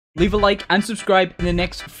Leave a like and subscribe in the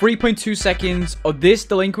next 3.2 seconds, or this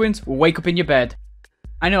delinquent will wake up in your bed.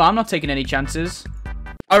 I know, I'm not taking any chances.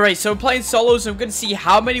 Alright, so I'm playing solos, so I'm going to see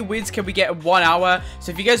how many wins can we get in 1 hour.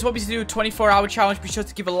 So if you guys want me to do a 24-hour challenge, be sure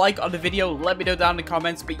to give a like on the video. Let me know down in the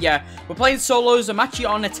comments. But yeah, we're playing solos. I'm actually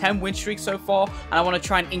on a 10 win streak so far, and I want to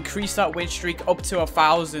try and increase that win streak up to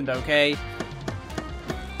 1,000, okay?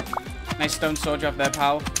 Nice stone sword drop there,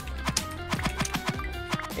 pal.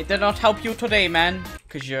 It did not help you today, man,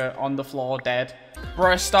 because you're on the floor dead.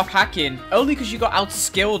 Bruh, stop hacking. Only because you got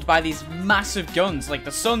outskilled by these massive guns. Like,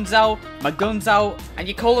 the sun's out, my gun's out, and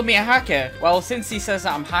you're calling me a hacker. Well, since he says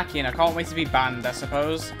that I'm hacking, I can't wait to be banned, I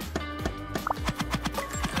suppose.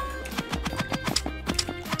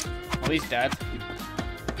 Well, he's dead.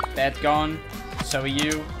 Dead, gone. So are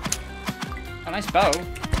you. Oh, nice bow.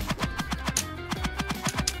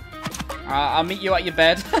 I'll meet you at your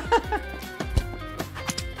bed.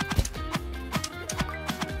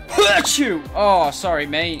 Oh, sorry,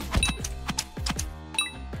 mate.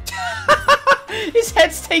 His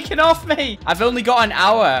head's taken off, mate. I've only got an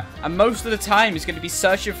hour, and most of the time he's going to be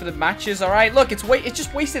searching for the matches. All right, look, it's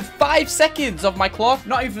just wasted 5 seconds of my clock.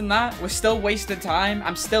 Not even that. We're still wasting time.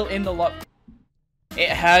 I'm still in the lot. It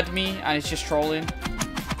heard me, and it's just trolling.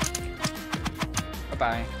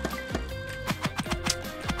 Bye-bye.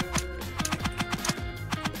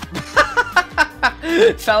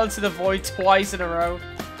 Fell into the void twice in a row.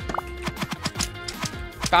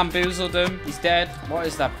 Bamboozled him. He's dead. What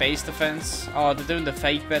is that base defense? Oh, they're doing the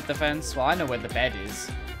fake bed defense. Well, I know where the bed is.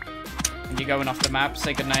 And you're going off the map.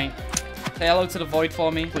 Say goodnight. Say hello to the void for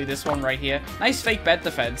me. Play this one right here. Nice fake bed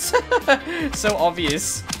defense. So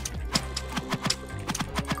obvious.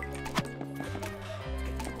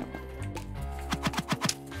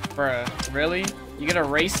 Bruh, really? You gonna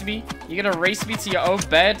race me? You gonna race me to your own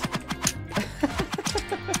bed?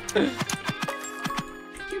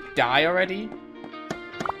 You die already?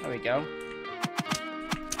 There we go.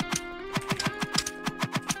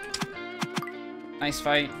 Nice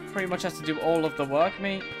fight. Pretty much has to do all of the work,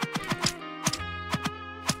 mate.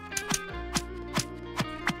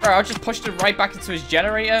 Bro, I just pushed him right back into his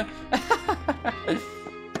generator.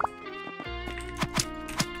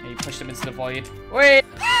 He pushed him into the void. Wait!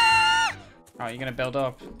 Oh, you're gonna build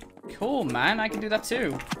up. Cool, man. I can do that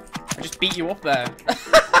too. I just beat you up there.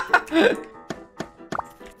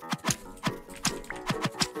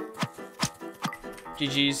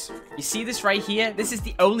 GG's. You see this right here? This is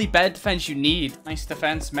the only bed defense you need. Nice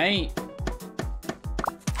defense, mate.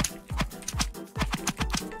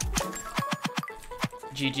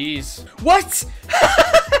 GG's. What?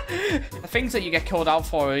 The things that you get called out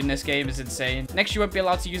for in this game is insane. Next, you won't be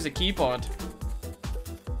allowed to use a keyboard.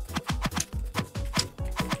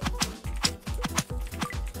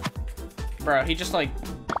 Bro, he just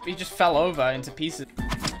fell over into pieces.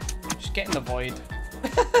 Just get in the void.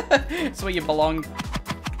 That's where you belong.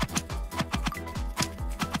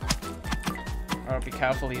 Oh, be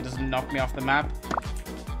careful he doesn't knock me off the map.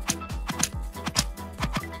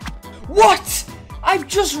 What? I've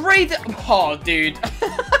just raided. Oh, dude.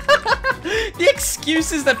 The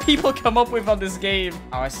excuses that people come up with on this game.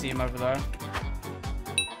 Oh, I see him over there.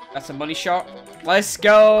 That's a money shot. Let's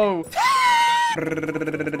go.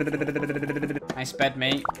 Nice bed,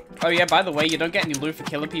 mate. Oh yeah, by the way, you don't get any loot for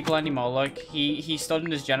killing people anymore. Look, he stood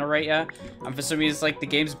in his generator, and for some reason, like, the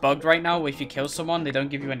game's bugged right now, where if you kill someone, they don't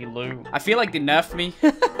give you any loot. I feel like they nerfed me.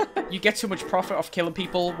 You get too much profit off killing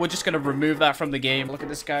people. We're just gonna remove that from the game. Look at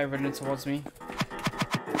this guy running towards me.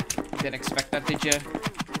 Didn't expect that, did you?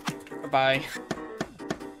 Bye-bye.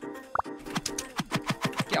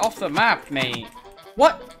 Get off the map, mate.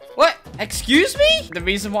 What? What? Excuse me? The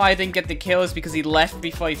reason why I didn't get the kill is because he left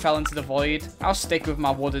before he fell into the void. I'll stick with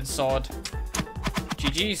my wooden sword.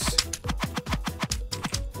 GG's.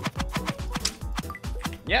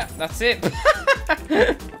 Yeah, that's it.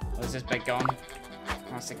 Where's this bit gone?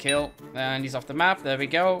 That's a kill. And he's off the map. There we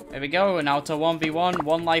go. There we go. An auto 1v1.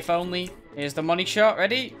 1 life only. Here's the money shot.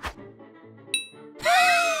 Ready?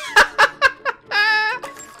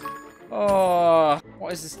 Oh,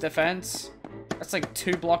 what is this defense? That's like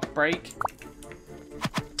 2 block break.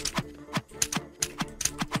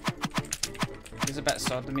 He's a better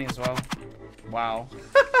sword than me as well. Wow.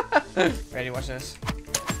 Ready, watch this.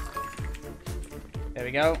 There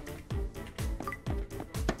we go.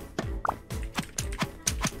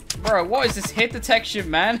 Bro, what is this hit detection,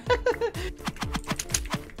 man?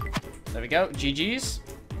 There we go. GG's.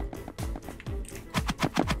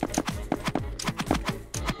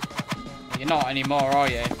 You're not anymore, are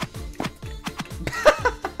you?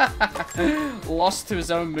 Lost to his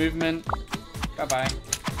own movement. Bye-bye.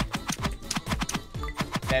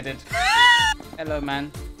 Deaded. Hello,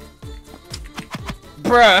 man.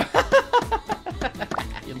 Bruh.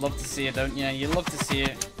 You love to see it, don't you? You love to see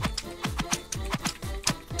it.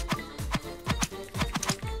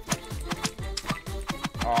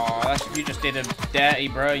 Oh, you just did him dirty,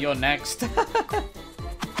 bro. You're next.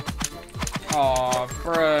 Oh,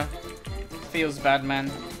 bruh. Feels bad,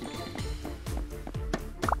 man.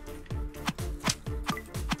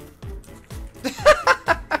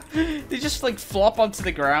 They just like flop onto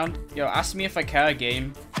the ground. Yo, ask me if I care,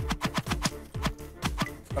 game.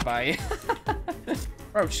 Bye-bye.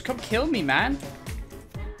 Bro, just come kill me, man.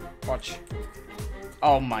 Watch.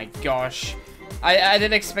 Oh my gosh. I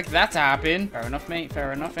didn't expect that to happen. Fair enough, mate.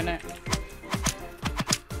 Fair enough, innit?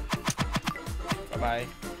 Bye-bye.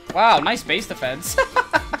 Wow, nice base defense.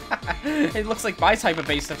 It looks like my type of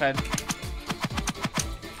base defense.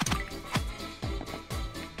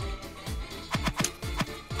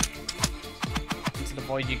 Into the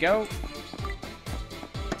void you go.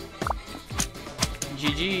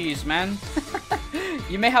 GG's, man.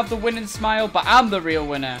 You may have the winning smile, but I'm the real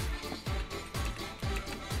winner.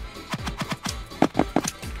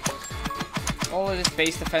 All of this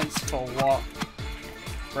base defense for what?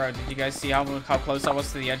 Bro, did you guys see how close I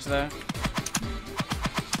was to the edge there?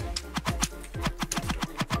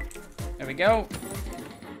 There we go.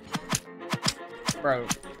 Bro,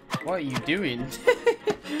 what are you doing?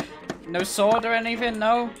 No sword or anything?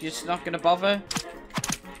 No? You're just not gonna bother?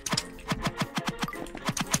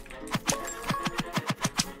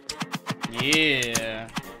 Yeah.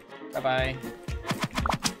 Bye-bye.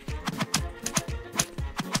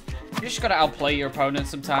 You just gotta outplay your opponent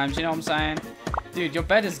sometimes, you know what I'm saying? Dude, your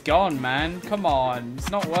bed is gone, man. Come on. It's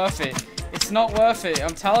not worth it. It's not worth it.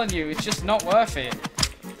 I'm telling you, it's just not worth it.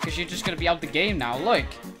 Because you're just gonna be out the game now. Look.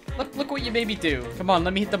 Look what you made me do. Come on,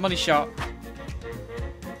 let me hit the money shot.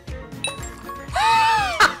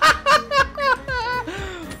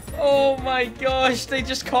 Oh my gosh, they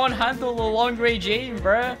just can't handle the long range aim,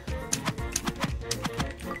 bruh.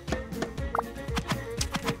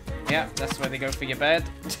 Yeah, that's where they go for your bed.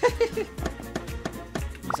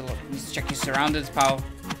 Need to check your surroundings, pal.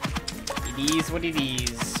 It is what it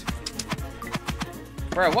is.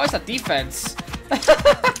 Bro, what is that defense?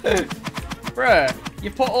 Bro,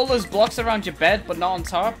 you put all those blocks around your bed, but not on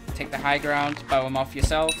top. Take the high ground, bow them off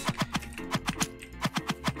yourself.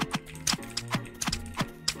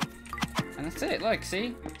 And that's it, look,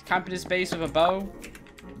 see? Camping his base with a bow.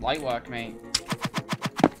 Light work, mate.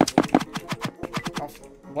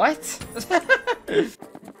 What?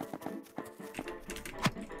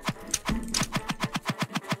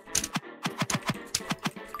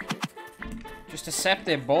 Just accept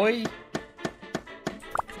it, boy.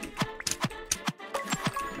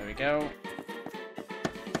 There we go.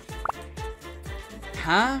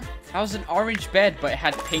 Huh? That was an orange bed, but it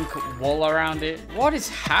had pink wool around it. What is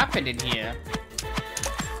happening here?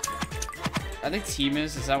 Are they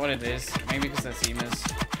teamers? Is that what it is? Maybe because they're teamers.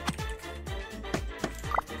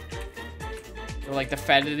 They're like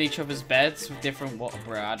defending each other's beds with different what,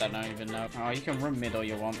 bro, I don't even know. Oh, you can run mid all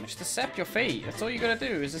you want. Just accept your fate. That's all you gotta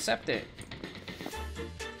do is accept it.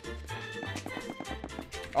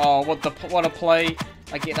 Oh, what a play.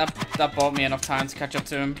 Like that bought me enough time to catch up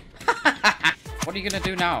to him. What are you gonna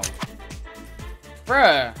do now?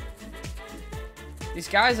 Bruh. These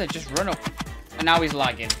guys are just run up. And now he's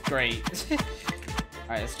lagging. Great.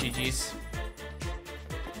 Alright, that's GG's.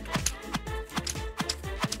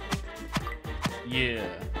 Yeah.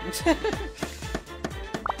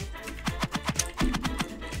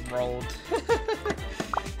 Rolled.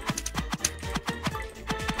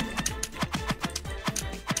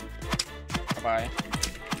 Bye-bye.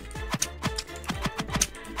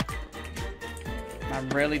 I'm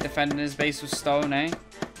really defending his base with stone, eh?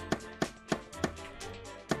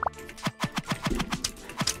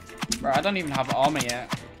 Bro, I don't even have armor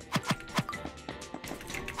yet.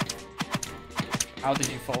 How did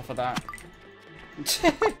you fall for that?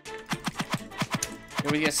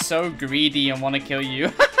 We get so greedy and want to kill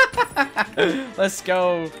you. Let's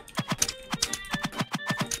go.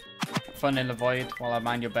 Fun in the void while I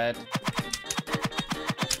mind your bed.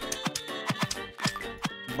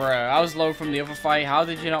 Bruh, I was low from the other fight. How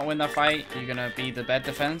did you not win that fight? Are you gonna be the bed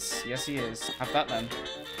defense? Yes, he is. Have that then.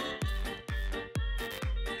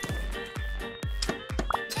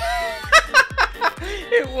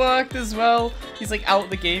 It worked as well. He's like out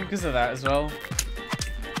the game because of that as well.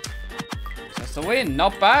 Just a win,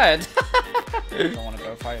 not bad. Don't want to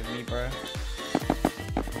go fight with me, bro.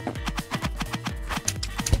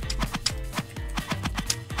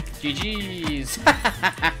 GG's.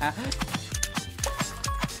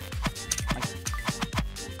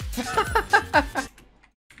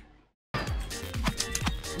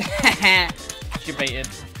 You're baited.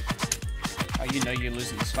 Oh, you know you're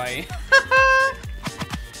losing this fight.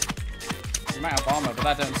 You might have armor, but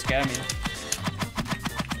that don't scare me.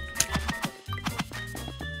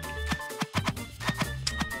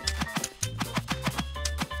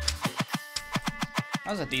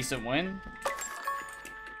 That was a decent win.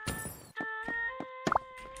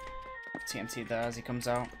 TNT there as he comes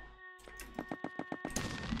out.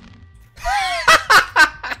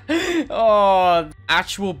 Oh,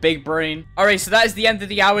 actual big brain. Alright, so that is the end of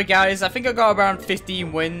the hour, guys. I think I got around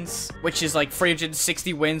 15 wins, which is like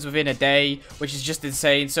 360 wins within a day, which is just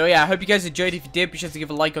insane. So yeah, I hope you guys enjoyed. If you did, be sure to give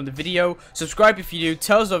a like on the video. Subscribe if you do.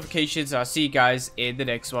 Tell us notifications. I'll see you guys in the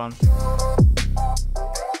next one.